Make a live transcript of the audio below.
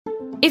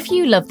If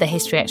you love the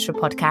History Extra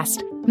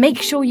podcast,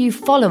 make sure you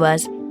follow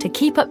us to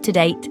keep up to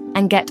date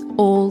and get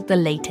all the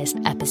latest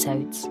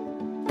episodes.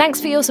 Thanks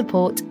for your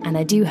support, and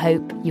I do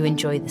hope you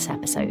enjoy this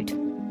episode.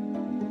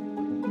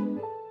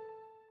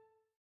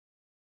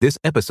 This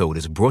episode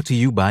is brought to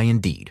you by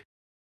Indeed.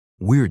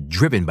 We're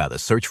driven by the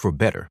search for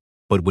better,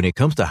 but when it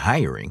comes to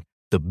hiring,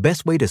 the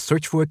best way to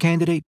search for a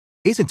candidate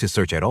isn't to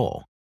search at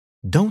all.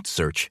 Don't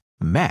search,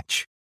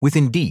 match with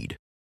Indeed.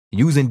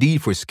 Use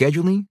Indeed for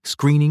scheduling,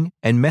 screening,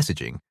 and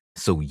messaging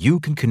so you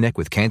can connect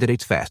with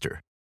candidates faster.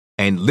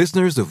 And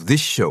listeners of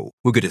this show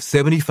will get a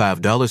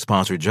 $75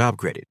 sponsored job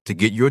credit to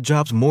get your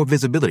jobs more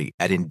visibility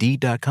at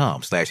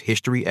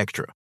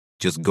Indeed.com/historyextra.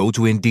 Just go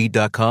to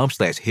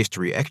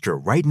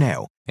Indeed.com/historyextra right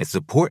now and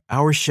support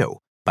our show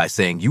by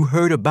saying you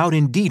heard about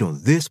Indeed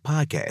on this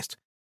podcast.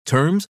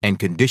 Terms and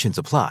conditions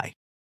apply.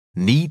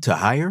 Need to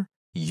hire?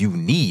 You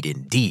need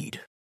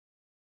Indeed.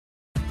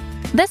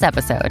 This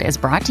episode is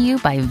brought to you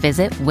by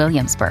Visit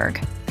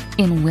Williamsburg.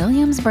 In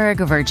Williamsburg,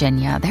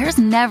 Virginia, there's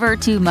never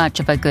too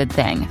much of a good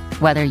thing.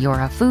 Whether you're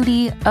a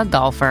foodie, a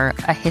golfer,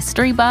 a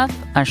history buff,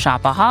 a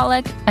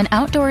shopaholic, an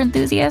outdoor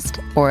enthusiast,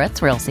 or a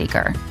thrill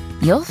seeker,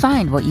 you'll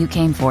find what you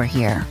came for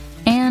here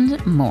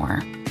and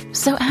more.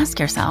 So ask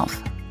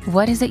yourself,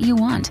 what is it you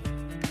want?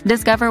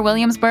 Discover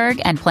Williamsburg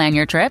and plan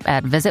your trip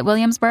at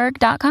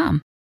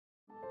visitwilliamsburg.com.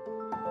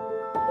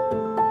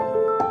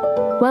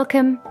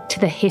 Welcome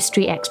to the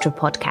History Extra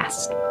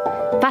podcast.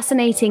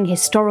 Fascinating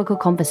historical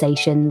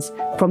conversations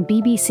from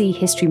BBC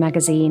History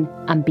Magazine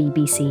and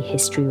BBC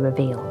History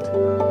Revealed.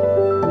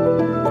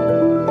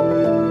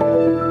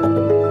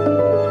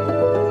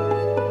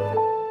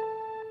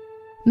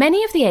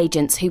 Many of the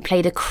agents who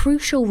played a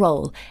crucial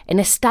role in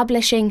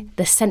establishing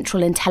the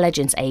Central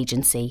Intelligence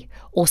Agency,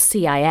 or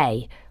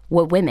CIA,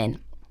 were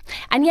women.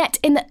 And yet,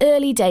 in the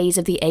early days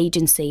of the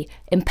agency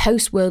in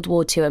post-World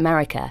War II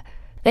America,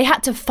 they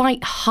had to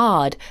fight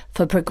hard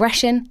for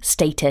progression,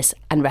 status,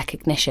 and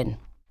recognition.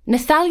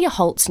 Nathalia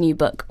Holt's new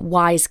book,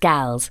 Wise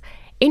Gals,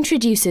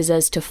 introduces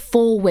us to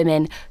 4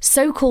 women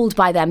so called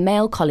by their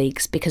male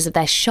colleagues because of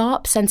their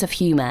sharp sense of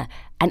humour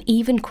and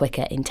even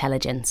quicker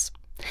intelligence.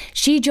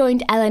 She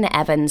joined Eleanor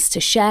Evans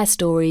to share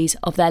stories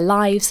of their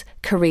lives,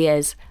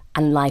 careers,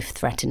 and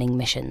life-threatening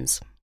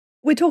missions.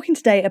 We're talking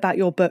today about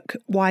your book,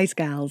 Wise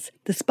Gals,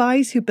 The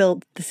Spies Who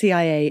Built the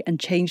CIA and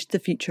Changed the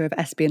Future of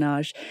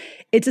Espionage.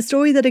 It's a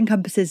story that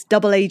encompasses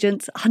double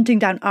agents, hunting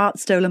down art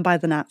stolen by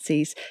the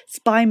Nazis,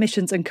 spy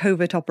missions and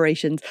covert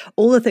operations,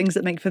 all the things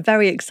that make for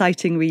very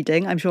exciting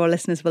reading. I'm sure our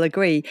listeners will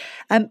agree.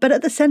 But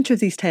at the centre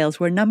of these tales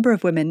were a number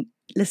of women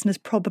listeners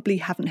probably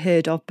haven't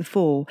heard of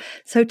before.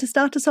 So to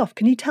start us off,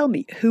 can you tell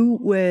me who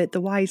were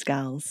the Wise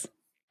Gals?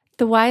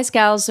 The Wise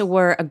Gals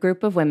were a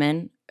group of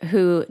women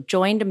who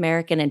joined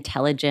American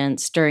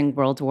intelligence during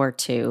World War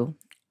II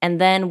and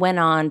then went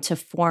on to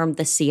form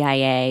the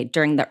CIA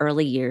during the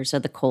early years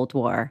of the Cold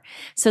War.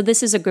 So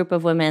this is a group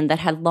of women that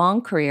had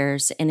long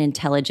careers in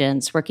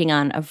intelligence, working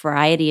on a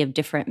variety of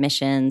different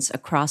missions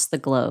across the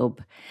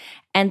globe.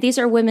 And these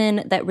are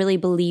women that really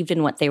believed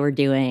in what they were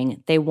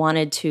doing. They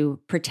wanted to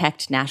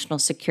protect national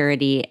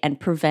security and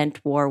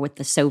prevent war with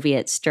the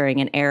Soviets during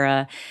an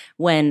era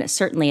when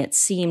certainly it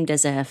seemed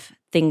as if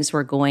things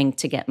were going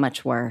to get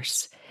much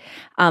worse.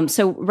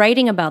 So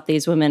writing about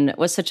these women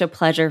was such a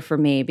pleasure for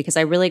me because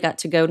I really got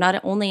to go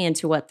not only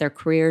into what their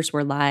careers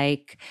were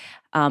like,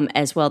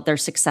 as well their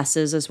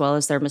successes as well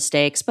as their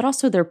mistakes, but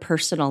also their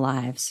personal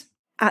lives.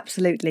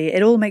 Absolutely.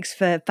 It all makes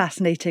for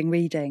fascinating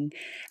reading.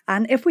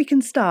 And if we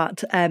can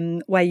start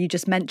where you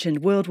just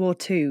mentioned World War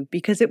II,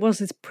 because it was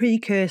this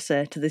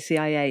precursor to the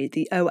CIA,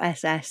 the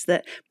OSS,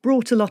 that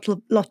brought a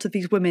lot of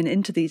these women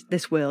into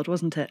this world,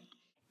 wasn't it?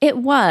 It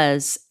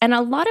was, and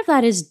a lot of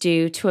that is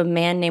due to a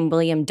man named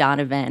William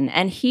Donovan,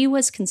 and he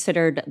was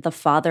considered the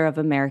father of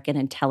American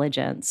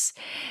intelligence.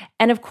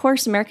 And of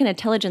course, American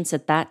intelligence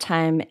at that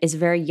time is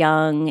very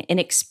young,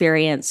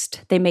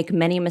 inexperienced. They make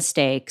many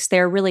mistakes.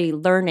 They're really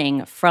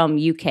learning from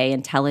UK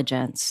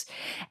intelligence.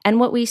 And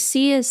what we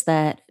see is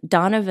that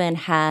Donovan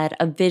had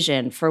a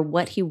vision for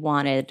what he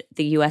wanted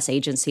the US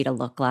agency to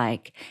look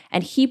like,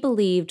 and he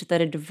believed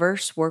that a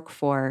diverse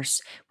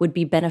workforce would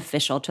be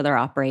beneficial to their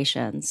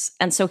operations.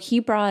 And so he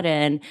brought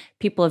in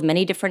people of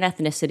many different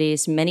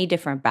ethnicities, many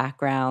different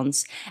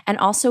backgrounds, and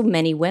also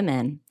many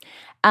women.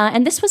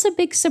 And this was a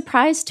big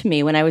surprise to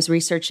me when I was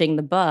researching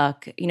the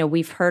book. You know,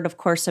 we've heard, of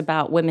course,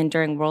 about women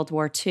during World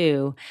War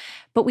II,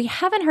 but we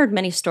haven't heard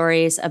many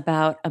stories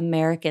about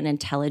American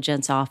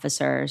intelligence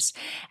officers.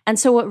 And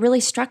so what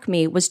really struck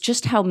me was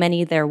just how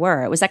many there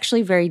were. It was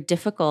actually very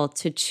difficult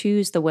to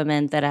choose the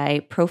women that I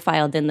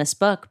profiled in this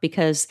book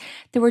because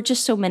there were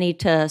just so many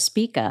to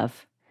speak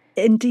of.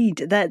 Indeed,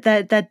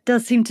 there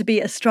does seem to be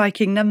a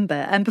striking number.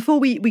 And before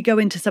we go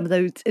into some of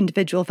those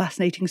individual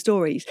fascinating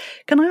stories,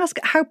 can I ask,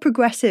 how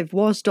progressive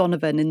was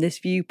Donovan in this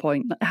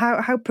viewpoint?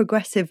 How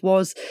progressive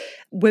was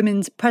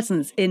women's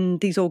presence in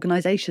these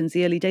organisations,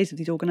 the early days of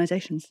these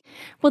organisations?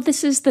 Well,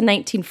 this is the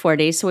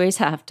 1940s, so we always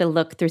have to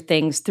look through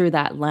things through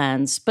that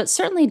lens. But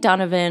certainly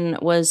Donovan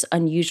was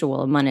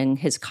unusual among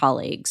his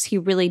colleagues. He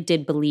really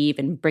did believe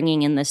in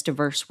bringing in this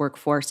diverse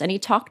workforce, and he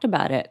talked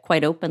about it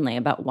quite openly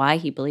about why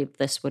he believed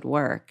this would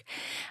work.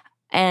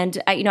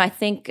 And, I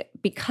think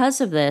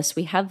because of this,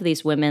 we have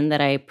these women that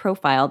I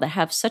profile that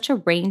have such a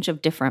range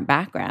of different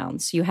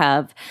backgrounds. You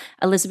have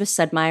Elizabeth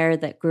Sedmeyer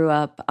that grew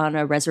up on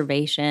a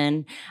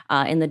reservation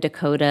in the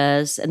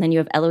Dakotas. And then you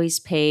have Eloise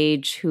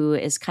Page, who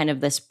is kind of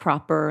this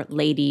proper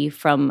lady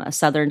from a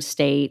southern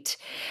state.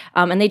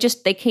 And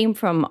they came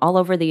from all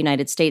over the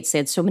United States. They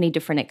had so many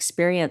different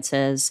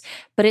experiences.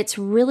 But it's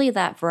really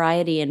that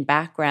variety in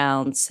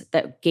backgrounds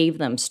that gave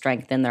them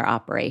strength in their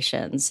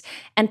operations.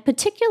 And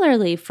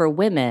particularly for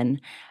women,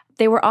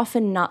 they were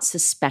often not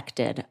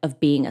suspected of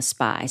being a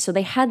spy. So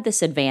they had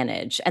this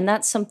advantage. And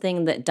that's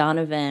something that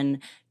Donovan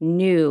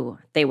knew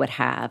they would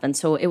have. And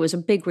so it was a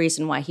big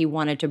reason why he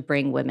wanted to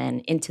bring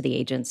women into the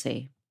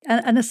agency.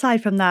 And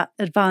aside from that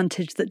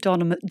advantage that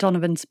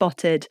Donovan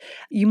spotted,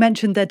 you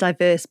mentioned their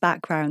diverse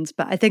backgrounds,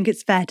 but I think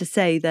it's fair to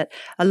say that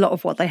a lot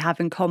of what they have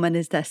in common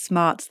is their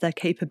smarts, their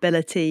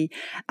capability.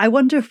 I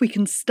wonder if we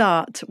can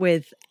start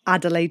with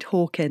Adelaide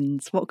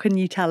Hawkins. What can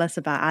you tell us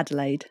about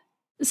Adelaide?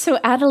 So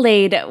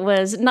Adelaide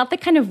was not the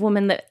kind of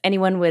woman that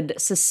anyone would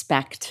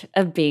suspect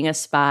of being a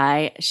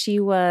spy. She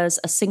was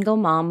a single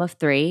mom of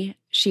 3.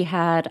 She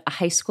had a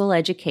high school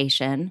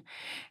education.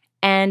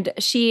 And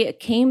she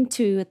came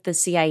to the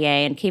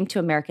CIA and came to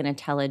American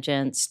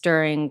intelligence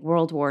during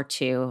World War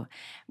II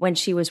when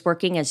she was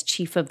working as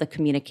chief of the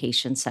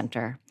communications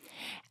center.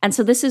 And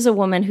so this is a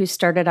woman who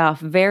started off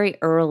very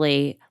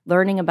early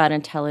learning about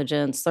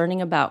intelligence,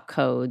 learning about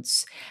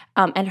codes.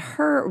 And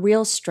her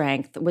real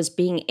strength was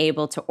being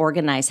able to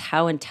organize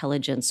how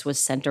intelligence was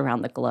sent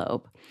around the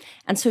globe.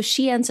 And so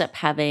she ends up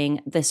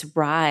having this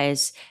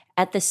rise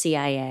at the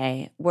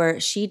CIA where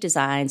she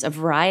designs a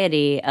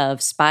variety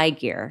of spy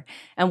gear.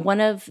 And one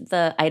of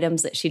the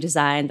items that she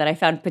designed that I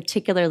found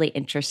particularly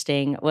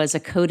interesting was a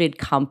coded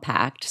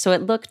compact. So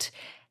it looked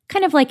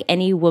kind of like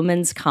any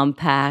woman's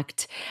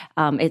compact.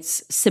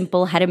 It's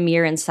simple, had a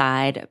mirror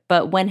inside,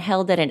 but when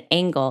held at an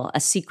angle, a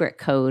secret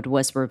code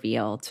was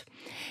revealed.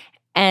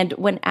 And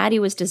when Addie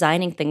was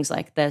designing things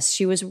like this,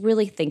 she was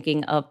really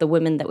thinking of the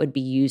women that would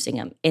be using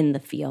them in the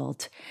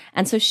field.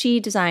 And so she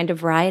designed a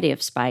variety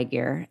of spy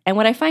gear. And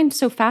what I find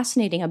so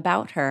fascinating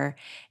about her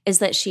is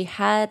that she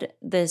had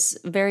this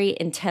very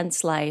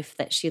intense life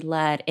that she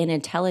led in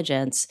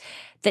intelligence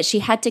that she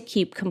had to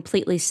keep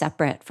completely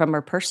separate from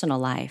her personal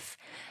life.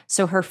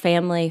 So her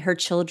family, her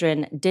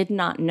children did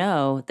not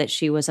know that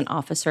she was an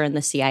officer in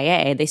the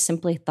CIA. They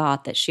simply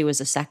thought that she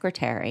was a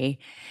secretary.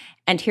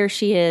 And here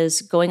she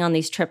is going on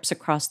these trips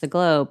across the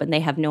globe, and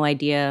they have no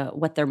idea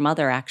what their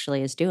mother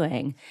actually is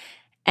doing.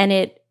 And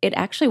it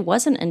actually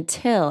wasn't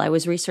until I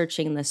was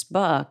researching this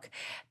book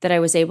that I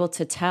was able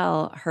to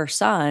tell her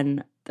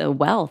son the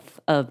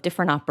wealth of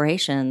different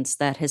operations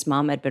that his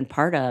mom had been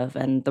part of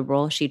and the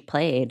role she'd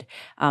played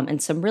in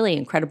some really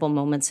incredible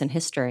moments in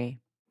history.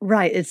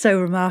 Right, it's so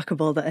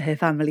remarkable that her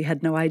family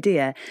had no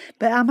idea.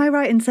 But am I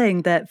right in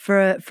saying that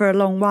for a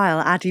long while,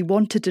 Addie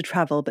wanted to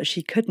travel, but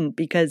she couldn't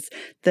because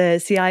the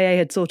CIA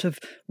had sort of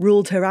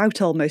ruled her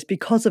out almost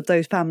because of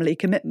those family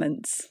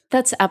commitments?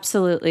 That's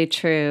absolutely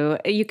true.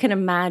 You can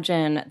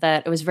imagine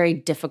that it was very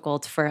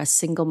difficult for a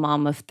single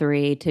mom of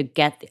 3 to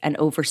get an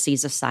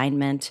overseas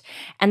assignment.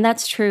 And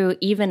that's true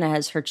even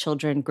as her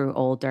children grew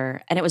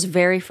older. And it was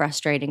very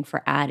frustrating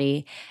for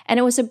Addie.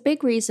 And it was a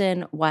big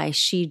reason why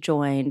she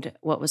joined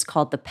what was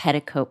called the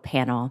Petticoat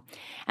Panel.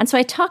 And so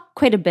I talk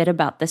quite a bit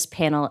about this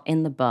panel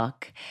in the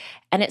book.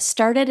 And it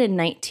started in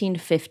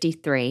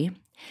 1953.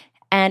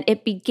 And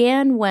it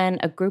began when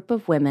a group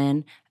of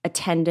women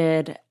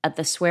attended at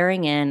the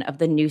swearing in of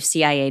the new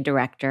CIA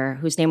director,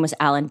 whose name was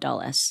Allen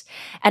Dulles.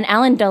 And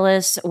Allen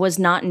Dulles was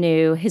not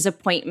new. His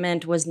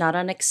appointment was not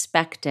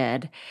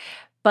unexpected.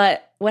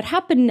 But what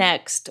happened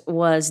next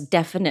was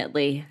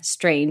definitely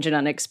strange and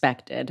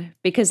unexpected,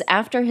 because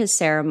after his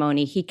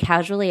ceremony, he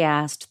casually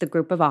asked the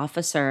group of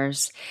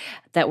officers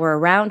that were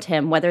around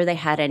him whether they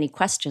had any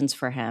questions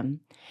for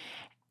him.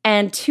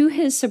 And to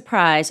his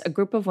surprise, a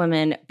group of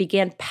women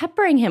began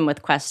peppering him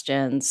with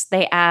questions.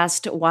 They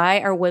asked, why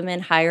are women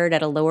hired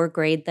at a lower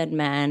grade than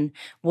men?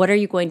 What are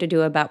you going to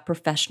do about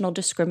professional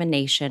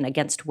discrimination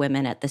against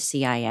women at the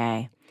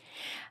CIA?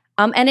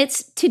 And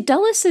it's to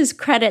Dulles's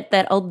credit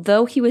that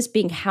although he was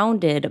being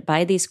hounded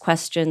by these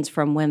questions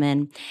from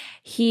women,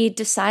 he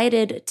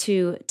decided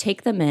to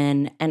take them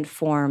in and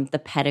form the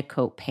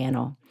Petticoat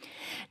Panel.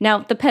 Now,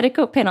 the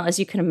petticoat panel, as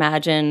you can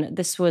imagine,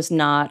 this was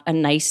not a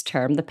nice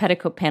term. The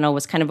petticoat panel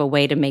was kind of a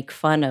way to make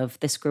fun of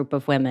this group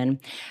of women,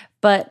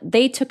 but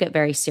they took it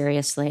very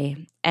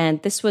seriously.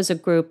 And this was a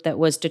group that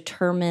was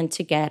determined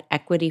to get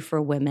equity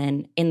for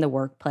women in the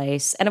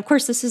workplace. And of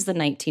course, this is the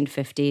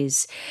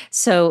 1950s,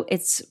 so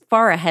it's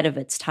far ahead of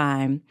its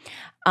time.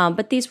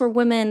 But these were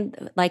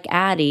women like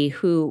Addie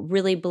who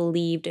really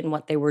believed in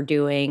what they were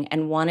doing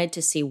and wanted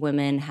to see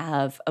women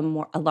have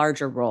a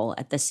larger role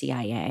at the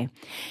CIA.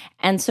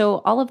 And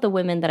so all of the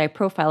women that I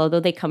profile, although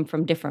they come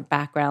from different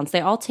backgrounds,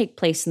 they all take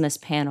place in this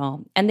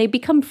panel, and they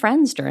become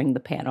friends during the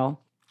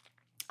panel.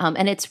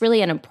 And it's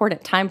really an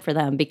important time for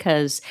them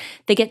because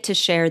they get to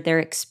share their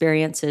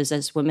experiences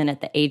as women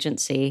at the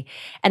agency.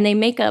 And they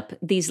make up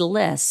these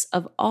lists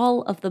of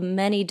all of the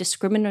many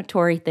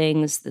discriminatory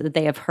things that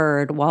they have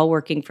heard while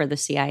working for the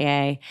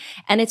CIA.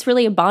 And it's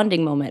really a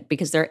bonding moment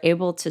because they're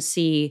able to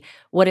see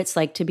what it's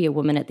like to be a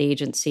woman at the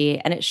agency.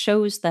 And it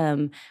shows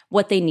them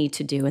what they need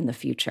to do in the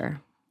future.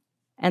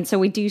 And so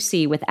we do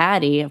see with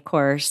Addie, of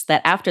course,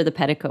 that after the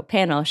petticoat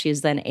panel, she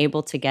is then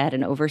able to get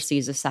an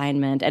overseas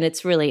assignment. And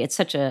it's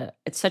such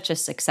a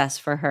success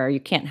for her. You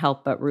can't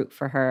help but root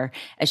for her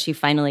as she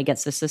finally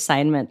gets this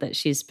assignment that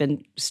she's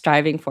been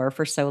striving for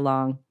so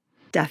long.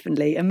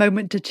 Definitely a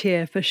moment to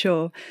cheer for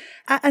sure.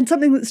 And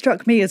something that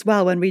struck me as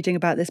well when reading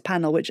about this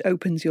panel, which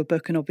opens your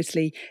book and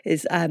obviously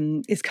is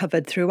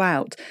covered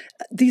throughout.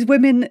 These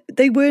women,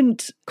 they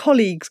weren't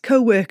colleagues,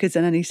 co-workers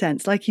in any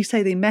sense. Like you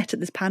say, they met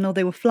at this panel.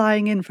 They were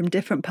flying in from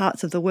different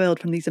parts of the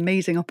world from these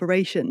amazing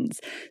operations.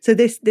 So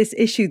this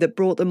issue that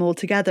brought them all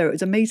together, it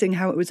was amazing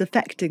how it was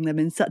affecting them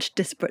in such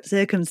disparate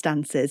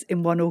circumstances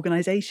in one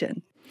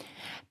organisation.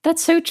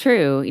 That's so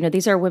true.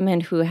 These are women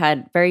who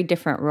had very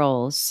different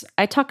roles.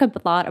 I talk a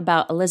lot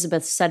about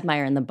Elizabeth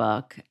Sedmeyer in the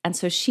book. And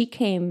so she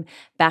came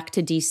back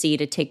to DC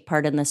to take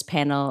part in this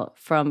panel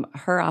from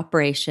her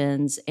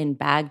operations in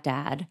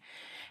Baghdad.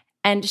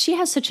 And she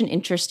has such an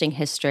interesting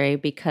history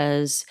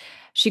because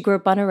she grew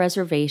up on a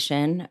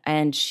reservation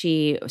and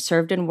she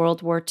served in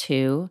World War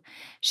II.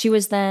 She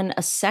was then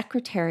a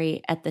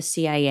secretary at the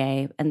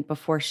CIA and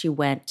before she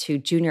went to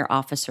junior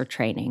officer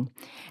training.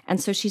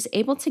 And so she's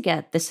able to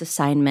get this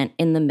assignment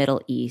in the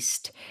Middle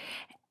East.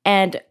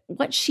 And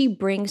what she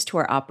brings to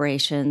her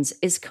operations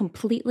is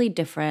completely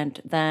different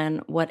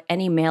than what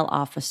any male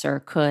officer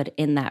could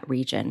in that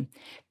region,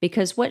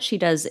 because what she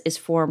does is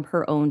form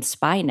her own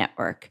spy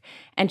network.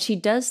 And she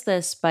does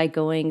this by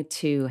going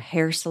to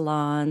hair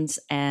salons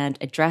and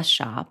a dress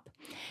shop.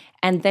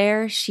 And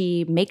there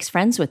she makes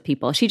friends with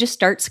people. She just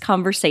starts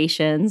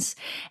conversations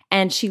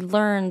and she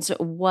learns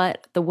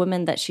what the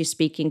women that she's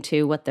speaking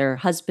to, what their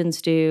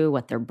husbands do,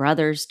 what their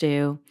brothers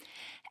do.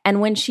 And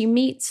when she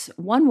meets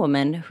one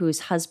woman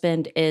whose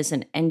husband is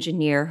an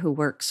engineer who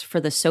works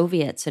for the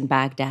Soviets in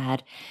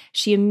Baghdad,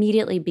 she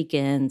immediately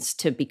begins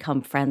to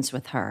become friends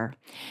with her.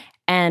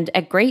 And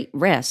at great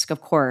risk, of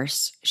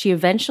course, she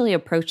eventually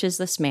approaches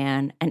this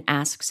man and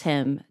asks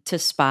him to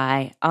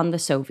spy on the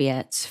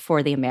Soviets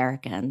for the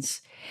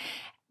Americans.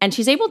 And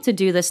she's able to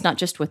do this not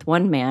just with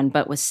one man,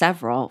 but with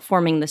several,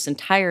 forming this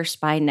entire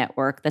spy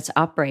network that's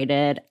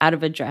operated out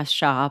of a dress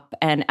shop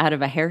and out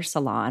of a hair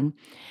salon.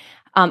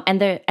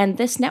 And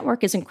this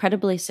network is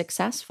incredibly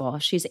successful.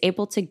 She's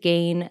able to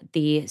gain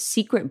the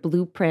secret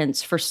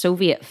blueprints for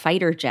Soviet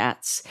fighter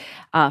jets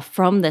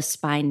from the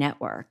spy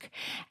network.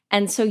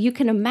 And so you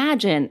can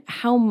imagine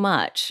how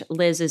much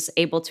Liz is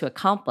able to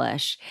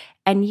accomplish,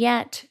 and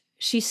yet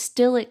she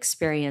still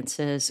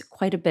experiences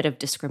quite a bit of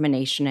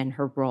discrimination in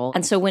her role.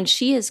 And so when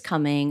she is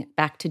coming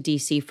back to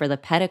DC for the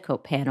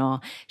petticoat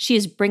panel, she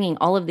is bringing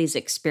all of these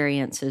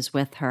experiences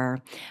with her,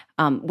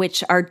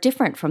 which are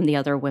different from the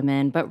other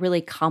women, but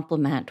really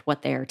complement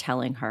what they are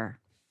telling her.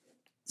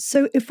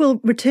 So if we'll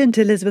return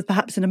to Elizabeth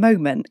perhaps in a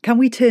moment, can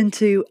we turn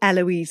to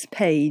Eloise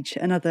Page,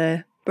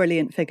 another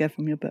brilliant figure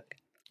from your book?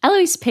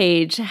 Eloise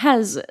Page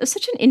has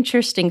such an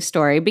interesting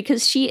story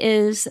because she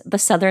is the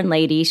Southern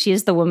lady. She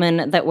is the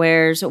woman that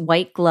wears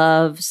white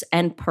gloves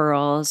and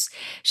pearls.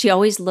 She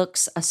always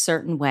looks a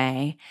certain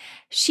way.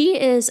 She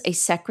is a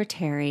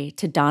secretary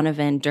to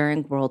Donovan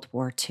during World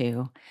War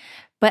II.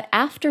 But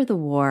after the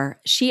war,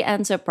 she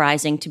ends up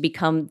rising to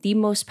become the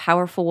most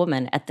powerful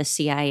woman at the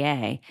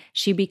CIA.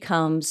 She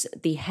becomes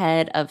the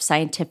head of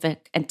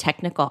scientific and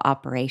technical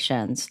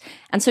operations.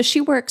 And so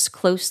she works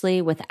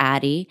closely with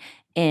Addie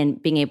in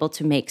being able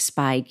to make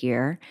spy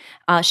gear.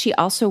 She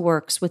also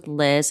works with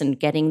Liz and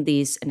getting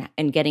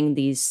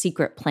these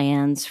secret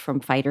plans from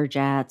fighter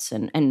jets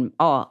and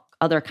all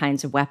other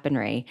kinds of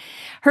weaponry.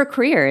 Her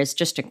career is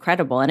just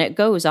incredible, and it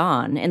goes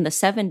on. In the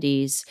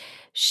 70s,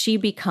 she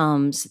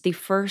becomes the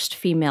first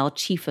female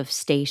chief of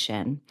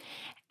station.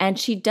 And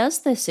she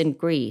does this in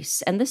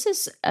Greece. And this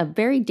is a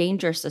very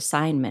dangerous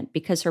assignment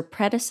because her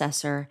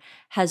predecessor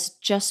has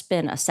just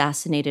been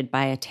assassinated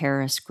by a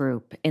terrorist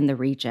group in the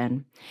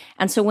region.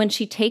 And so when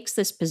she takes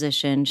this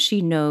position, she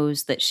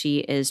knows that she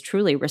is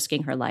truly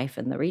risking her life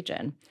in the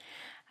region.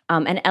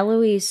 And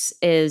Eloise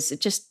is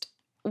just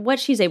what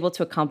she's able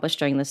to accomplish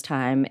during this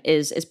time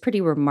is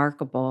pretty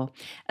remarkable,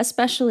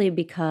 especially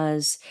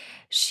because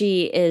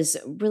she is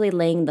really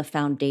laying the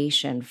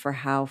foundation for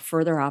how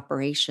further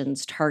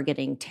operations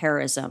targeting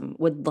terrorism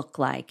would look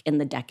like in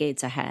the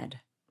decades ahead.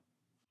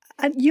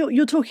 And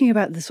you're talking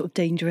about the sort of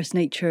dangerous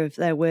nature of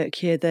their work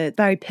here, the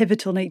very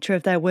pivotal nature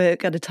of their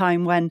work at a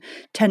time when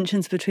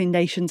tensions between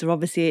nations are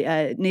obviously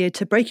near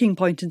to breaking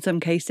point in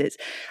some cases.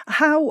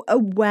 How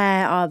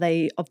aware are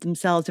they of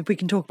themselves, if we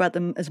can talk about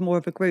them as more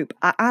of a group,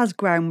 as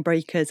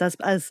groundbreakers,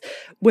 as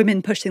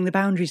women pushing the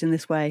boundaries in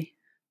this way?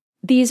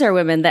 These are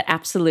women that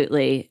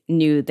absolutely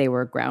knew they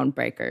were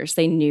groundbreakers.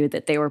 They knew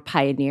that they were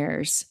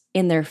pioneers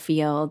in their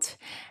field.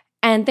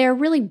 And they're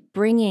really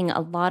bringing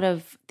a lot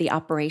of the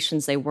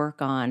operations they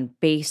work on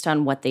based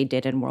on what they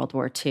did in World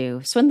War II.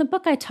 So in the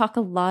book, I talk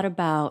a lot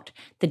about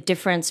the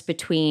difference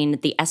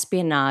between the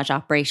espionage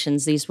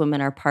operations these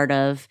women are part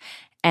of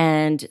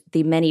and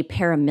the many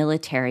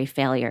paramilitary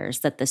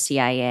failures that the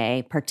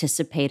CIA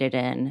participated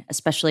in,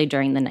 especially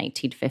during the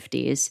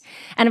 1950s.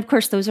 And of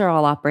course, those are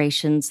all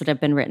operations that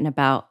have been written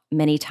about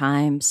many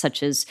times,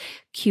 such as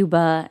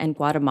Cuba and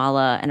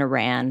Guatemala and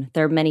Iran.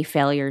 There are many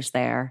failures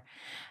there.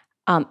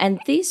 And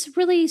these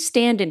really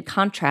stand in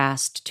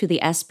contrast to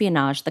the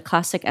espionage, the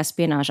classic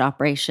espionage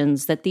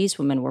operations that these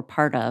women were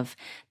part of,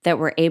 that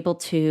were able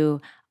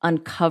to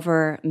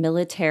uncover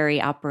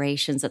military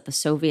operations that the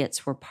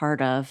Soviets were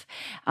part of,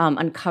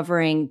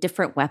 uncovering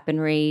different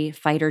weaponry,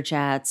 fighter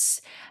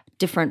jets,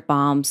 different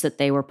bombs that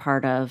they were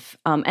part of.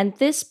 And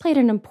this played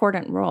an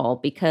important role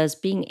because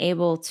being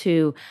able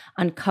to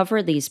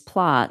uncover these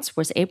plots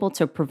was able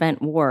to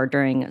prevent war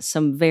during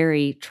some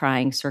very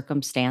trying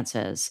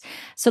circumstances.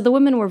 So the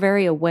women were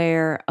very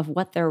aware of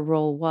what their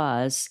role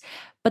was,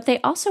 but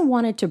they also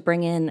wanted to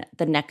bring in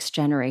the next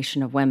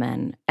generation of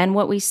women. And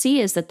what we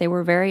see is that they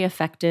were very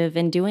effective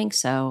in doing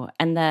so,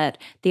 and that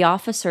the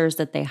officers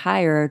that they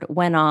hired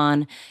went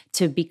on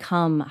to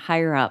become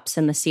higher ups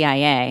in the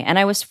CIA. And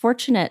I was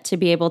fortunate to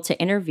be able to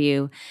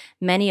interview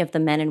many of the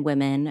men and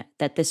women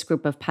that this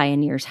group of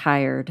pioneers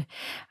hired.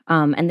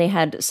 And they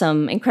had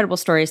some incredible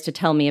stories to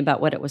tell me about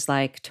what it was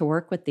like to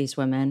work with these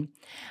women.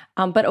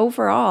 But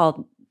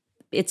overall,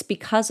 it's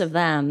because of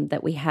them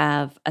that we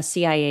have a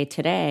CIA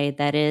today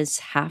that is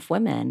half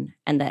women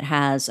and that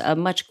has a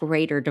much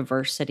greater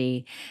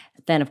diversity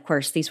than, of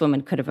course, these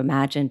women could have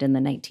imagined in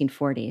the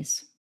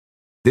 1940s.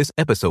 This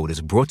episode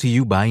is brought to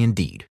you by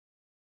Indeed.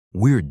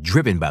 We're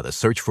driven by the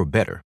search for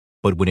better,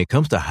 but when it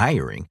comes to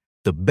hiring,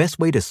 the best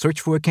way to search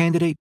for a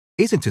candidate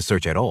isn't to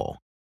search at all.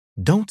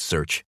 Don't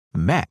search,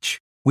 match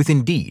with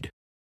Indeed.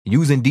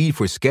 Use Indeed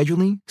for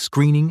scheduling,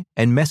 screening,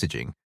 and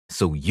messaging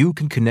so you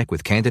can connect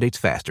with candidates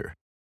faster.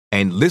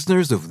 And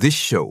listeners of this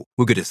show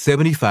will get a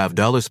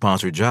 $75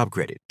 sponsored job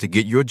credit to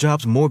get your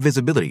jobs more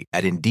visibility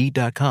at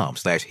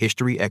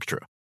Indeed.com/History Extra.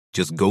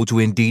 Just go to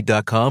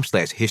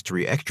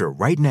Indeed.com/History Extra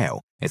right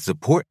now and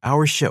support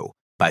our show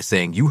by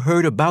saying you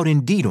heard about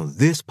Indeed on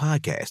this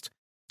podcast.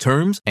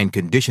 Terms and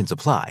conditions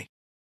apply.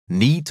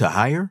 Need to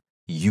hire?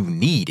 You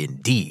need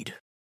Indeed.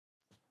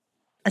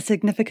 A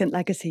significant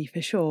legacy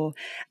for sure.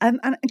 And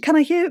can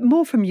I hear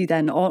more from you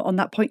then on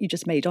that point you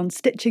just made, on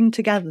stitching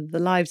together the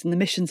lives and the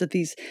missions of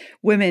these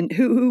women?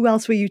 Who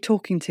else were you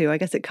talking to? I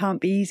guess it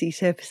can't be easy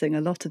surfacing a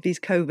lot of these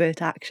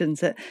covert actions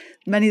that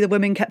many of the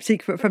women kept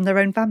secret from their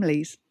own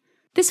families.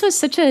 This was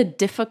such a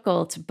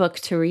difficult book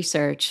to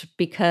research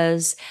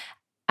because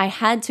I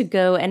had to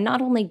go and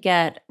not only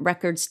get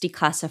records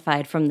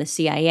declassified from the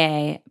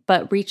CIA,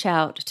 but reach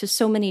out to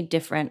so many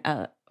different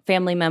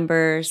family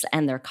members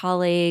and their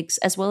colleagues,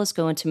 as well as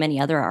go into many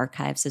other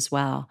archives as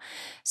well.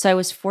 So I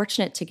was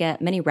fortunate to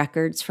get many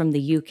records from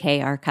the UK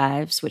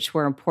archives, which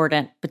were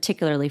important,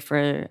 particularly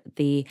for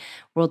the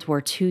World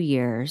War II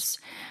years.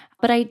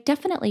 But I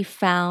definitely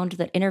found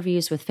that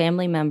interviews with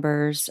family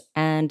members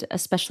and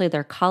especially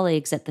their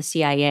colleagues at the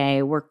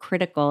CIA were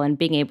critical in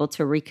being able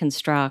to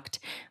reconstruct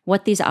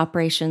what these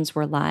operations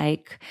were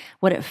like,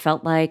 what it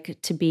felt like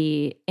to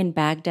be in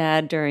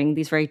Baghdad during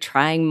these very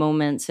trying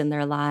moments in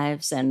their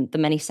lives and the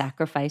many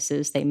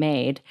sacrifices they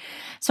made.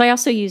 So I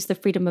also used the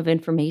Freedom of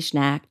Information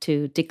Act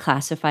to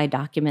declassify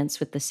documents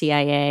with the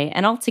CIA.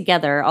 And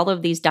altogether, all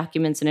of these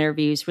documents and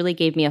interviews really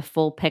gave me a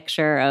full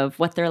picture of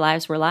what their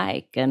lives were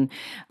like and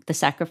the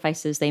sacrifices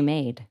they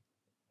made.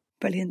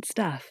 Brilliant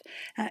stuff.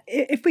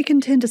 If we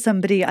can turn to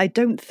somebody I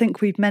don't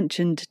think we've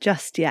mentioned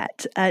just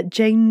yet,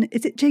 Jane,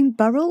 is it Jane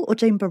Burrell or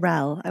Jane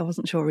Burrell? I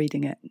wasn't sure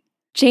reading it.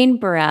 Jane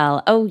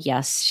Burrell. Oh,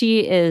 yes.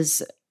 She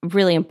is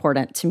really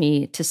important to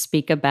me to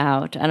speak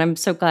about, and I'm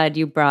so glad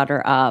you brought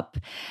her up.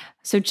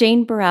 So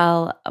Jane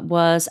Burrell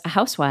was a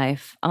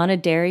housewife on a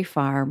dairy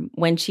farm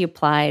when she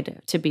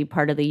applied to be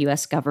part of the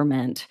U.S.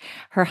 government.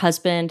 Her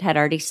husband had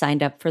already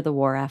signed up for the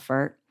war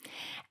effort,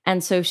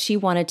 and so she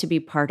wanted to be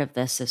part of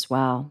this as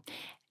well.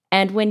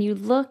 And when you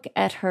look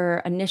at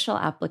her initial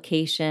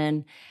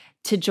application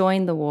to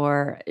join the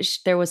war,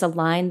 there was a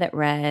line that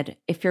read,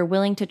 "If you're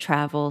willing to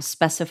travel,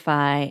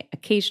 specify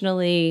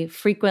occasionally,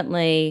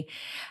 frequently,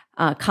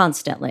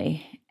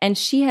 constantly." And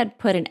she had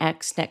put an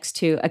X next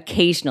to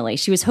occasionally.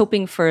 She was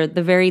hoping for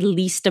the very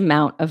least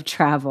amount of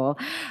travel.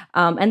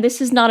 And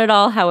this is not at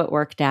all how it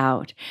worked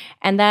out.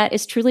 And that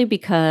is truly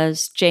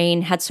because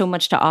Jane had so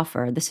much to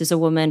offer. This is a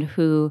woman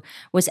who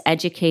was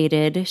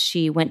educated.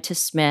 She went to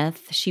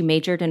Smith. She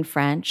majored in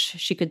French.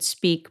 She could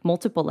speak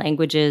multiple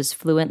languages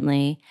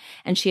fluently,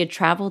 and she had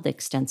traveled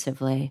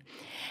extensively.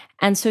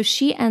 And so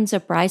she ends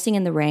up rising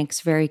in the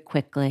ranks very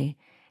quickly.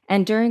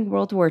 And during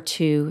World War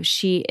II,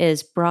 she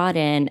is brought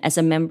in as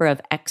a member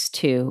of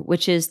X2,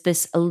 which is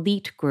this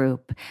elite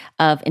group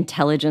of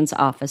intelligence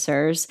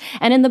officers.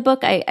 And in the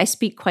book, I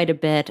speak quite a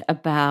bit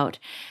about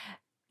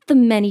the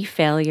many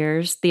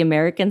failures the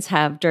Americans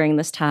have during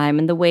this time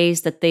and the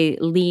ways that they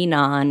lean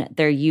on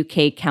their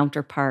UK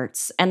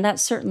counterparts. And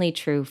that's certainly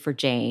true for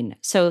Jane.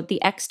 So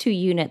the X2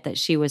 unit that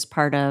she was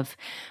part of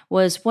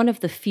was one of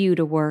the few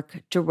to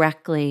work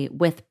directly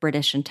with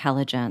British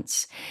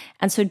intelligence.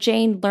 And so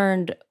Jane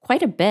learned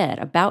quite a bit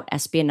about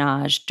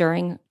espionage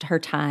during her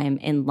time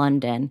in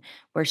London,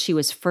 where she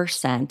was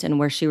first sent and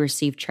where she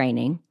received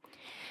training.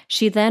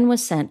 She then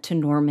was sent to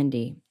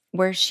Normandy,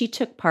 where she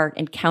took part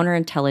in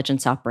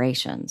counterintelligence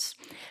operations.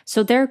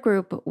 So their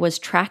group was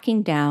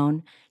tracking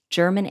down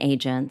German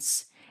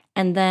agents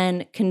and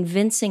then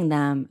convincing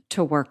them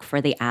to work for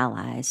the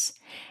Allies.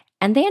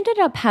 And they ended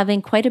up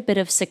having quite a bit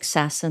of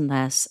success in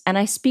this. And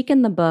I speak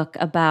in the book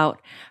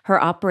about her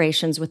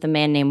operations with a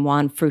man named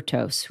Juan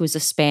Frutos, who was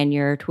a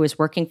Spaniard who was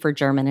working for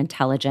German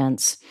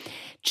intelligence.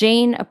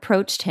 Jane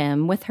approached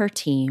him with her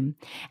team,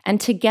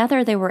 and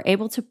together they were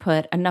able to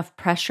put enough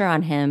pressure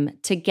on him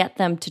to get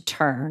them to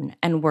turn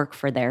and work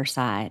for their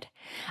side.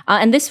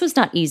 And this was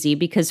not easy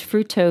because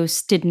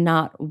Frutos did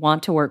not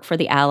want to work for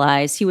the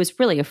Allies. He was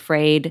really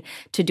afraid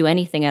to do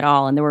anything at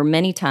all, and there were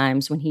many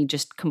times when he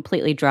just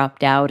completely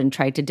dropped out and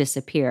tried to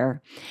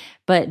disappear.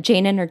 But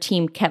Jane and her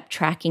team kept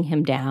tracking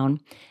him down,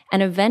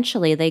 and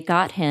eventually they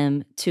got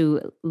him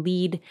to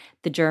lead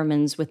the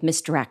Germans with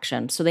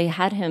misdirection. So they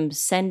had him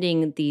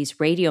sending these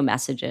radio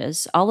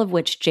messages, all of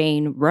which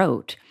Jane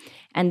wrote.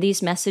 And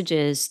these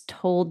messages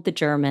told the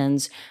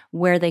Germans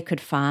where they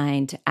could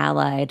find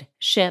Allied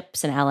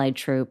ships and Allied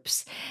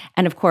troops.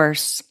 And of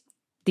course,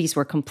 these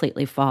were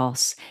completely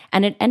false.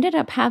 And it ended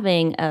up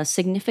having a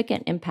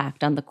significant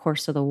impact on the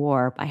course of the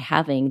war by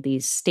having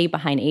these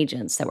stay-behind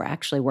agents that were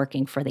actually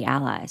working for the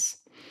Allies.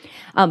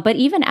 But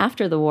even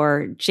after the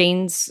war,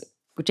 Jane's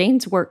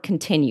work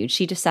continued.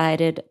 She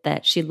decided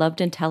that she loved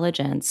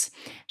intelligence.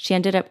 She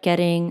ended up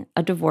getting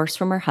a divorce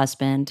from her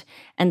husband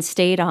and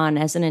stayed on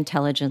as an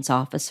intelligence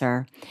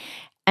officer.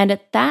 And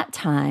at that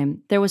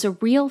time, there was a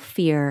real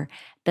fear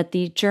that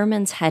the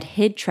Germans had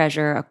hid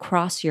treasure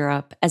across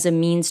Europe as a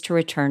means to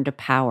return to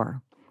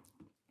power.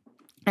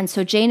 And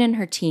so Jane and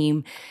her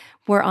team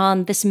were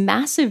on this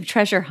massive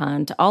treasure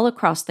hunt all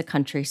across the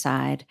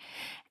countryside.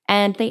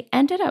 And they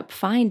ended up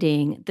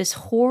finding this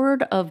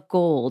hoard of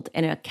gold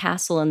in a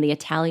castle in the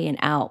Italian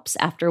Alps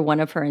after one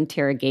of her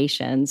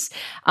interrogations.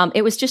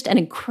 It was just an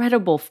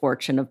incredible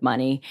fortune of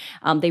money.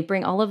 They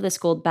bring all of this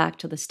gold back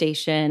to the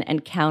station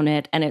and count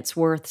it, and it's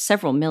worth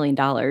several $1 million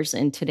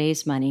in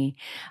today's money.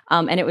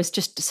 And it was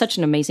just such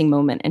an amazing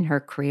moment in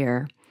her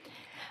career.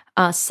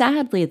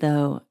 Sadly,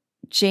 though,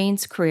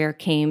 Jane's career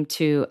came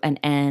to an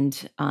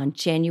end on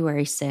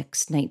January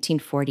 6,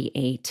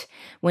 1948,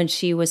 when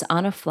she was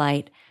on a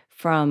flight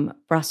from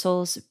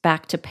Brussels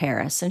back to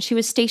Paris. And she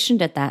was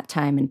stationed at that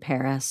time in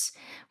Paris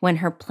when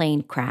her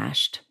plane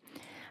crashed.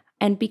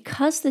 And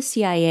because the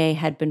CIA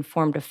had been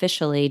formed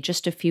officially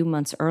just a few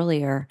months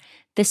earlier,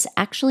 this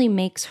actually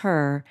makes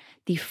her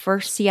the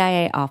first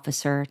CIA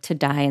officer to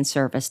die in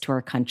service to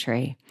her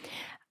country.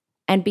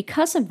 And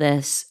because of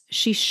this,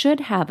 she should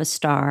have a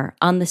star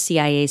on the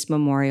CIA's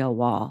memorial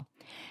wall.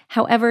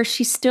 However,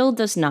 she still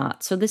does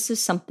not. So this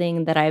is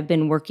something that I've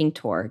been working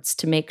towards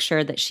to make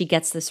sure that she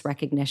gets this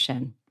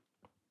recognition.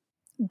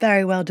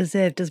 Very well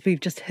deserved, as we've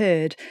just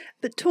heard.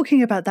 But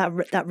talking about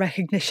that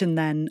recognition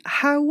then,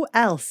 how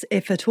else,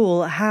 if at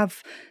all,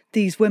 have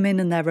these women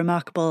and their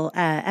remarkable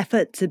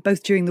efforts,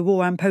 both during the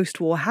war and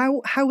post-war,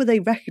 how were they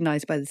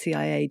recognised by the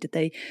CIA? Did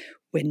they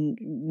win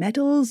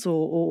medals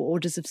or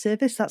orders of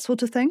service, that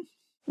sort of thing?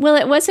 Well,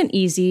 it wasn't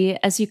easy.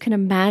 As you can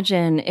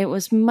imagine, it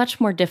was much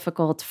more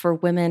difficult for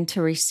women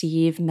to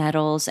receive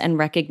medals and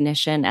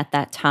recognition at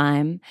that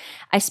time.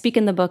 I speak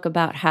in the book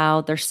about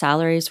how their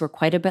salaries were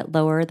quite a bit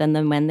lower than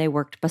the men they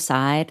worked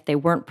beside. They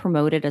weren't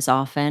promoted as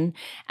often,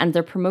 and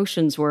their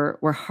promotions were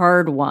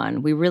hard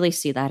won. We really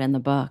see that in the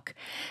book.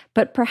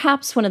 But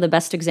perhaps one of the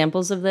best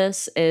examples of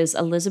this is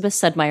Elizabeth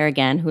Sedlmayr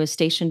again, who was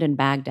stationed in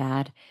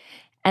Baghdad.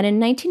 And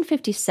in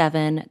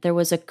 1957, there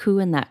was a coup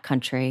in that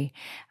country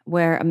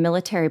where a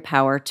military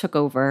power took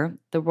over,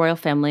 the royal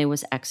family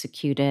was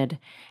executed,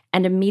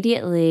 and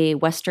immediately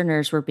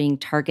Westerners were being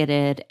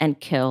targeted and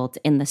killed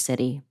in the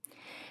city.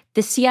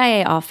 The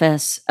CIA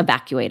office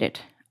evacuated.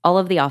 All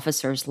of the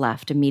officers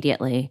left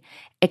immediately,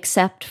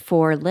 except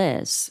for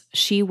Liz.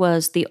 She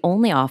was the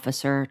only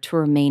officer to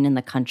remain in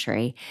the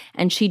country.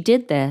 And she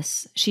did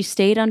this. She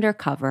stayed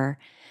undercover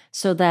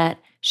so that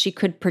she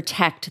could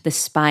protect the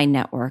spy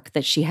network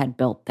that she had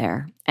built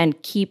there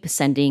and keep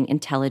sending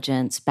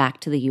intelligence back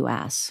to the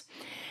U.S.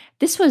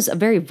 This was a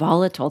very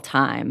volatile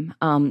time.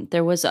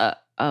 There was a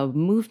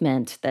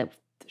movement that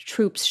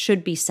troops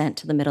should be sent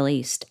to the Middle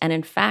East. And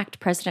in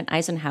fact, President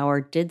Eisenhower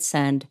did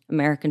send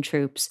American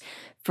troops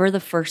for the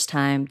first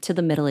time to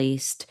the Middle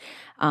East,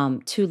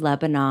 to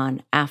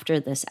Lebanon after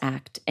this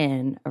act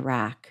in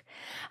Iraq.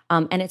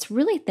 And it's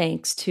really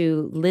thanks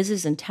to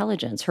Liz's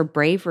intelligence, her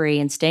bravery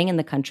in staying in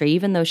the country,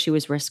 even though she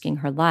was risking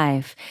her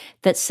life,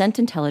 that sent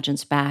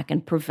intelligence back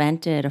and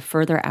prevented a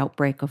further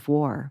outbreak of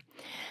war.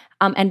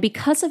 And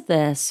because of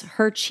this,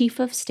 her chief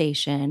of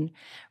station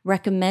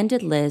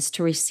recommended Liz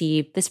to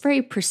receive this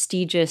very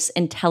prestigious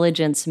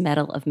Intelligence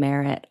Medal of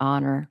Merit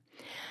honor.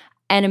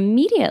 And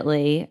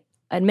immediately,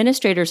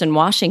 administrators in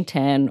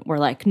Washington were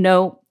like,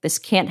 no, this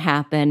can't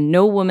happen.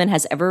 No woman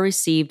has ever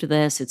received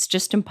this. It's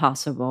just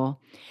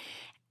impossible.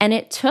 And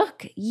it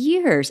took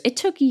years. It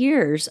took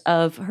years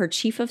of her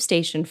chief of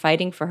station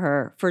fighting for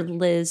her, for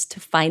Liz to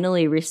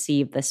finally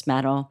receive this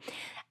medal.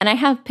 And I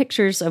have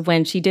pictures of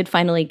when she did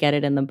finally get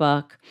it in the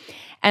book.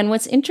 And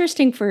what's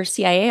interesting for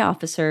CIA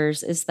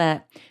officers is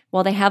that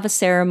while they have a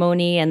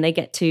ceremony and they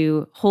get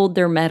to hold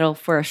their medal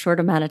for a short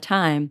amount of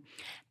time,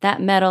 that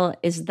medal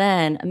is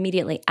then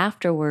immediately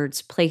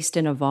afterwards placed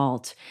in a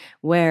vault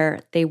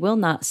where they will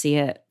not see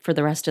it for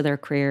the rest of their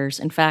careers.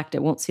 In fact,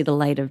 it won't see the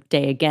light of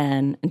day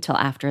again until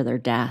after their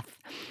death.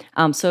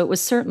 So it was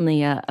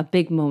certainly a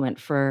big moment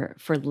for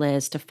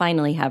Liz to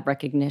finally have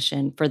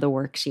recognition for the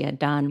work she had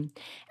done.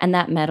 And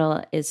that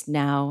medal is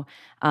now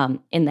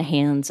in the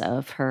hands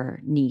of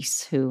her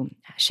niece, who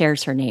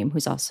shares her name,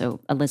 who's also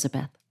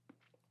Elizabeth.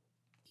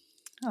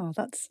 Oh,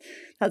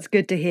 that's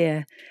good to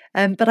hear.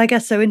 But I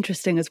guess so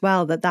interesting as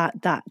well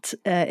that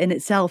in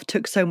itself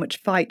took so much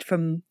fight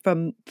from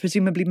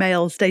presumably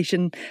male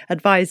station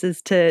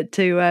advisors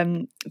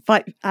to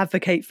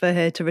advocate for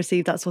her to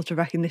receive that sort of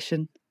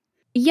recognition.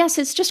 Yes,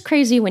 it's just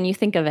crazy when you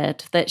think of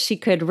it, that she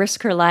could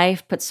risk her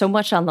life, put so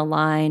much on the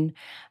line,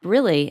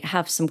 really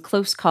have some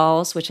close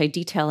calls, which I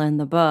detail in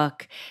the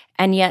book,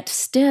 and yet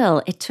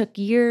still it took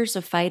years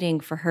of fighting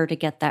for her to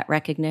get that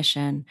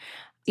recognition.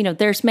 You know,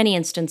 there's many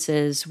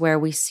instances where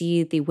we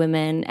see the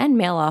women and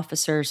male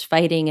officers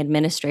fighting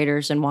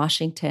administrators in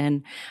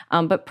Washington,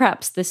 but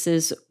perhaps this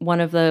is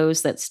one of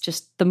those that's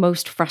just the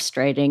most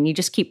frustrating. You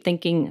just keep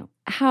thinking,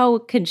 how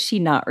can she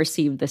not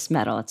receive this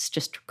medal? It's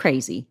just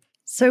crazy.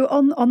 So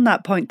on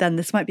that point then,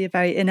 this might be a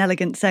very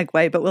inelegant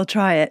segue, but we'll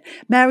try it.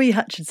 Mary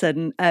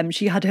Hutchinson,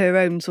 she had her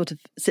own sort of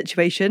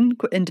situation,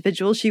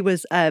 individual. She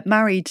was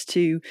married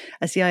to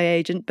a CIA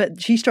agent,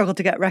 but she struggled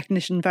to get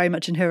recognition very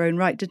much in her own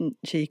right, didn't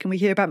she? Can we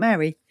hear about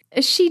Mary?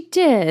 She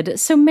did.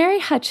 So Mary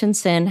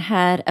Hutchinson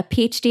had a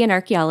PhD in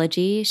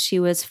archaeology. She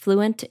was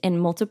fluent in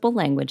multiple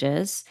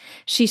languages.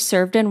 She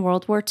served in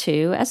World War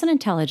II as an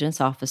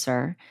intelligence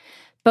officer.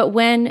 But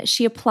when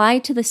she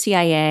applied to the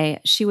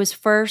CIA, she was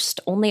first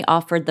only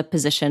offered the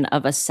position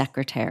of a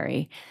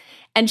secretary.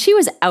 And she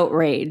was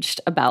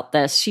outraged about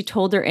this. She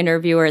told her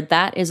interviewer,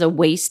 "That is a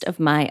waste of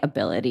my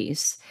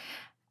abilities."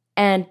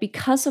 And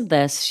because of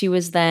this, she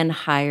was then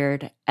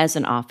hired as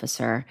an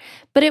officer.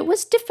 But it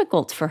was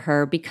difficult for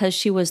her because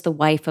she was the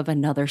wife of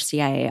another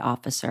CIA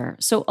officer.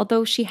 So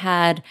although she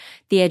had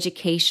the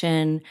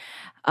education,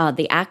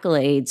 the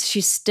accolades, she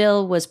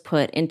still was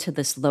put into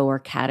this lower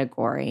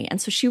category.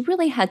 And so she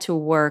really had to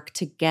work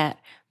to get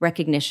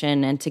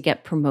recognition and to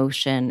get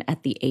promotion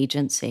at the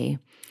agency.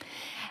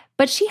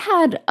 But she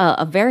had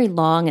a very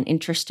long and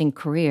interesting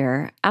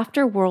career.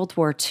 After World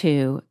War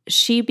II,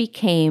 she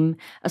became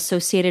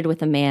associated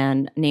with a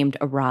man named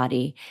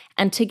Arati,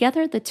 and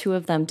together the two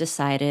of them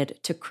decided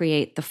to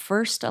create the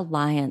first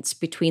alliance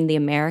between the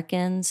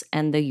Americans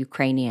and the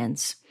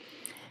Ukrainians.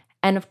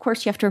 And of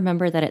course, you have to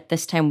remember that at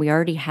this time, we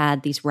already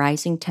had these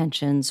rising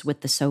tensions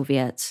with the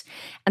Soviets.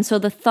 And so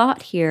the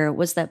thought here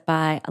was that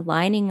by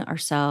aligning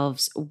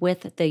ourselves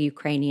with the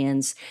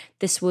Ukrainians,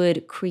 this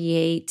would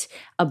create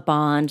a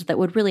bond that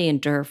would really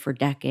endure for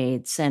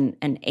decades and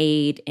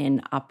aid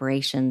in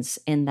operations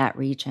in that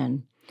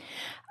region.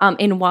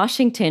 In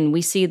Washington,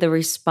 we see the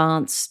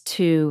response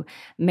to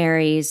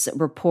Mary's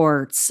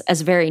reports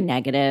as very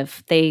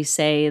negative. They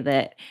say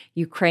that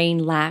Ukraine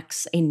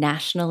lacks a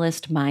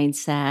nationalist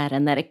mindset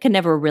and that it can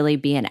never really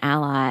be an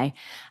ally.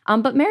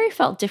 But Mary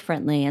felt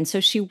differently, and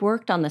so she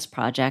worked on this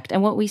project.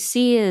 And what we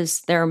see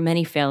is there are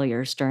many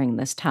failures during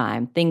this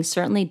time. Things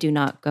certainly do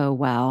not go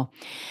well.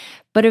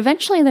 But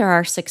eventually there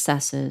are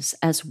successes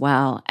as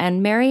well.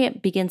 And Mary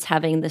begins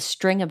having this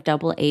string of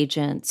double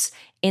agents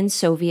in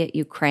Soviet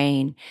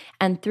Ukraine.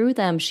 And through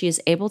them, she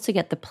is able to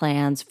get the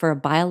plans for a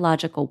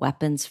biological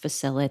weapons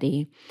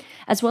facility,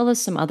 as well as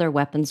some other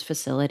weapons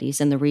facilities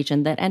in the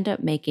region that end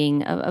up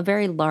making a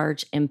very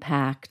large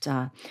impact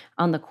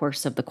on the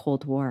course of the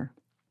Cold War.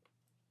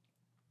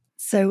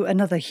 So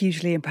another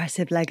hugely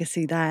impressive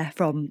legacy there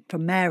from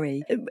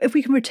Mary. If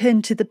we can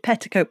return to the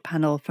Petticoat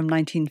Panel from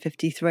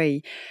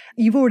 1953,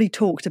 you've already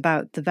talked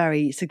about the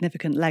very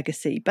significant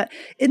legacy, but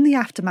in the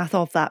aftermath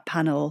of that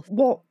panel,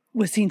 what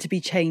was seen to be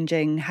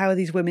changing? How are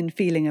these women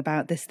feeling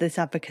about this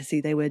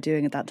advocacy they were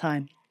doing at that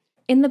time?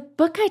 In the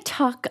book, I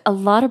talk a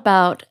lot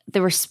about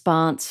the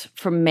response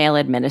from male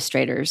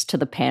administrators to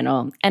the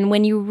panel. And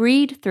when you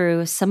read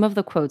through some of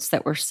the quotes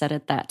that were said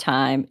at that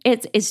time,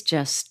 it is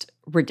just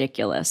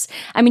ridiculous.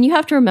 I mean, you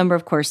have to remember,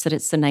 of course, that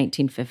it's the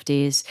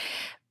 1950s,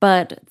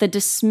 but the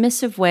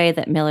dismissive way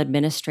that male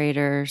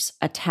administrators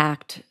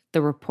attacked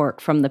the report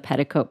from the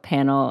Petticoat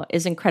panel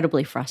is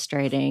incredibly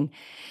frustrating.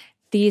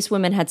 These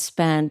women had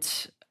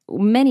spent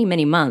many,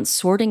 many months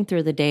sorting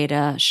through the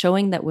data,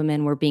 showing that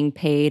women were being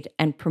paid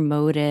and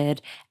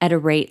promoted at a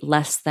rate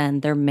less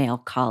than their male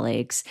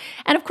colleagues.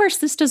 And of course,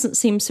 this doesn't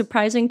seem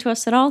surprising to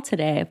us at all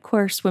today. Of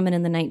course, women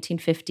in the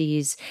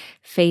 1950s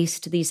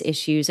faced these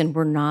issues and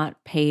were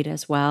not paid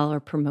as well or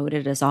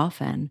promoted as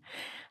often.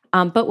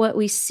 But what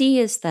we see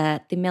is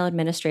that the male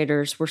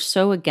administrators were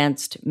so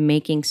against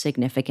making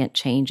significant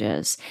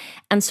changes.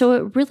 And so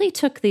it really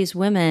took these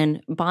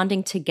women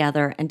bonding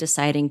together and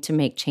deciding to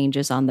make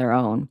changes on their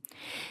own.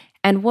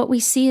 And what we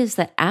see is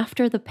that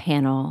after the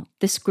panel,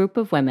 this group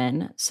of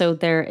women, so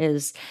there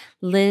is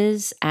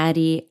Liz,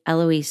 Addie,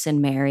 Eloise,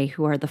 and Mary,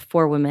 who are the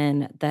 4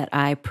 women that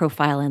I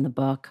profile in the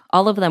book.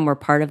 All of them were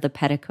part of the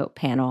Petticoat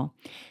panel.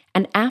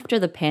 And after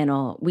the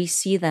panel, we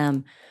see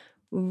them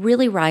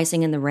really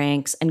rising in the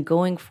ranks and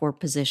going for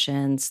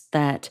positions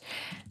that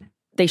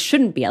they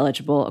shouldn't be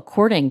eligible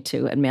according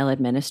to male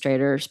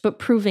administrators, but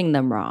proving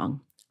them wrong.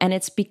 And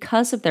it's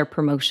because of their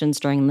promotions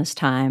during this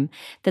time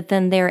that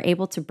then they're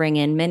able to bring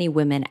in many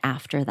women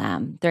after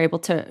them. They're able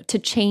to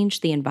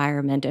change the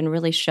environment and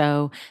really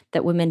show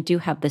that women do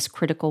have this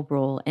critical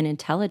role in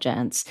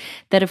intelligence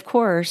that, of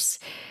course,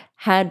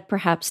 had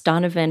perhaps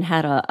Donovan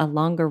had a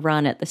longer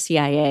run at the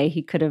CIA,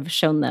 he could have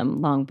shown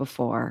them long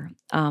before.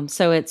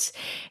 So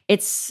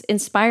it's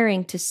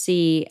inspiring to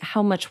see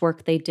how much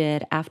work they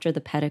did after the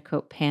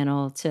Petticoat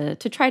panel to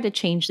try to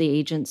change the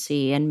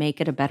agency and make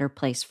it a better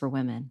place for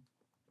women.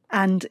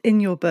 And in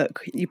your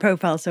book, you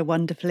profile so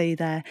wonderfully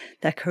their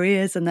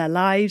careers and their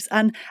lives.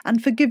 And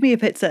forgive me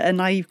if it's a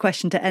naive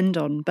question to end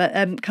on, but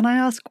can I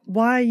ask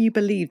why you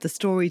believe the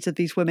stories of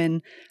these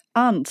women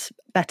aren't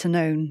better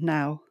known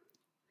now?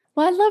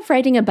 Well, I love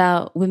writing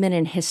about women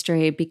in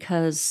history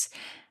because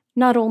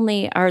not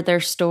only are their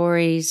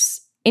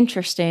stories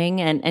interesting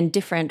and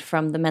different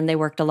from the men they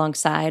worked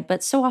alongside,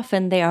 but so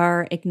often they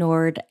are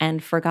ignored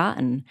and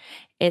forgotten.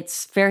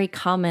 It's very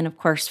common, of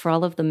course, for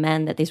all of the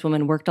men that these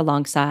women worked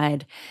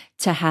alongside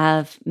to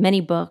have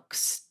many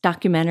books,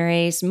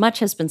 documentaries. Much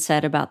has been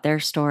said about their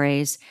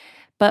stories,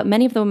 but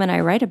many of the women I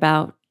write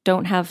about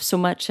don't have so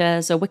much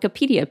as a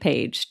Wikipedia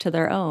page to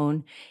their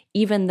own,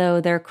 even though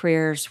their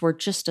careers were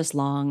just as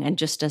long and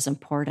just as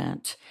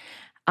important.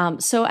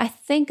 So I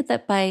think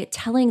that by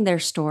telling their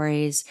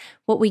stories,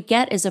 what we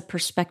get is a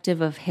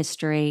perspective of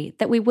history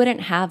that we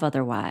wouldn't have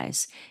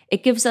otherwise.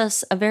 It gives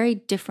us a very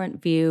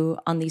different view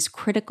on these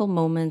critical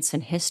moments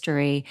in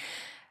history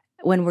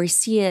when we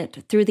see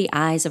it through the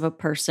eyes of a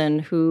person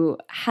who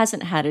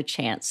hasn't had a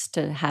chance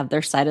to have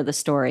their side of the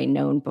story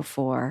known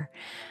before.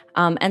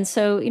 And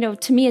so,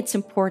 to me, it's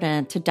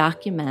important to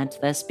document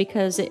this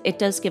because it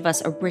does give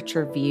us a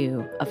richer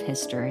view of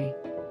history.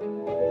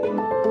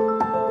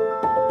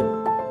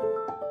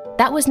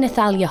 That was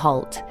Nathalia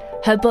Holt.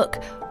 Her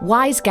book,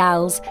 Wise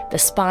Gals, The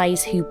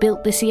Spies Who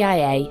Built the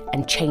CIA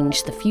and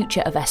Changed the Future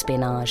of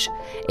Espionage,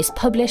 is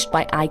published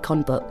by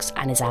Icon Books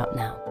and is out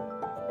now.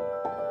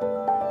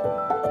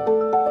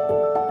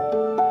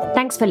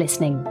 Thanks for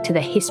listening to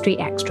the History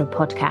Extra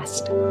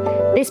podcast.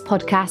 This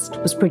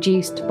podcast was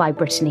produced by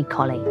Brittany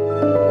Colley.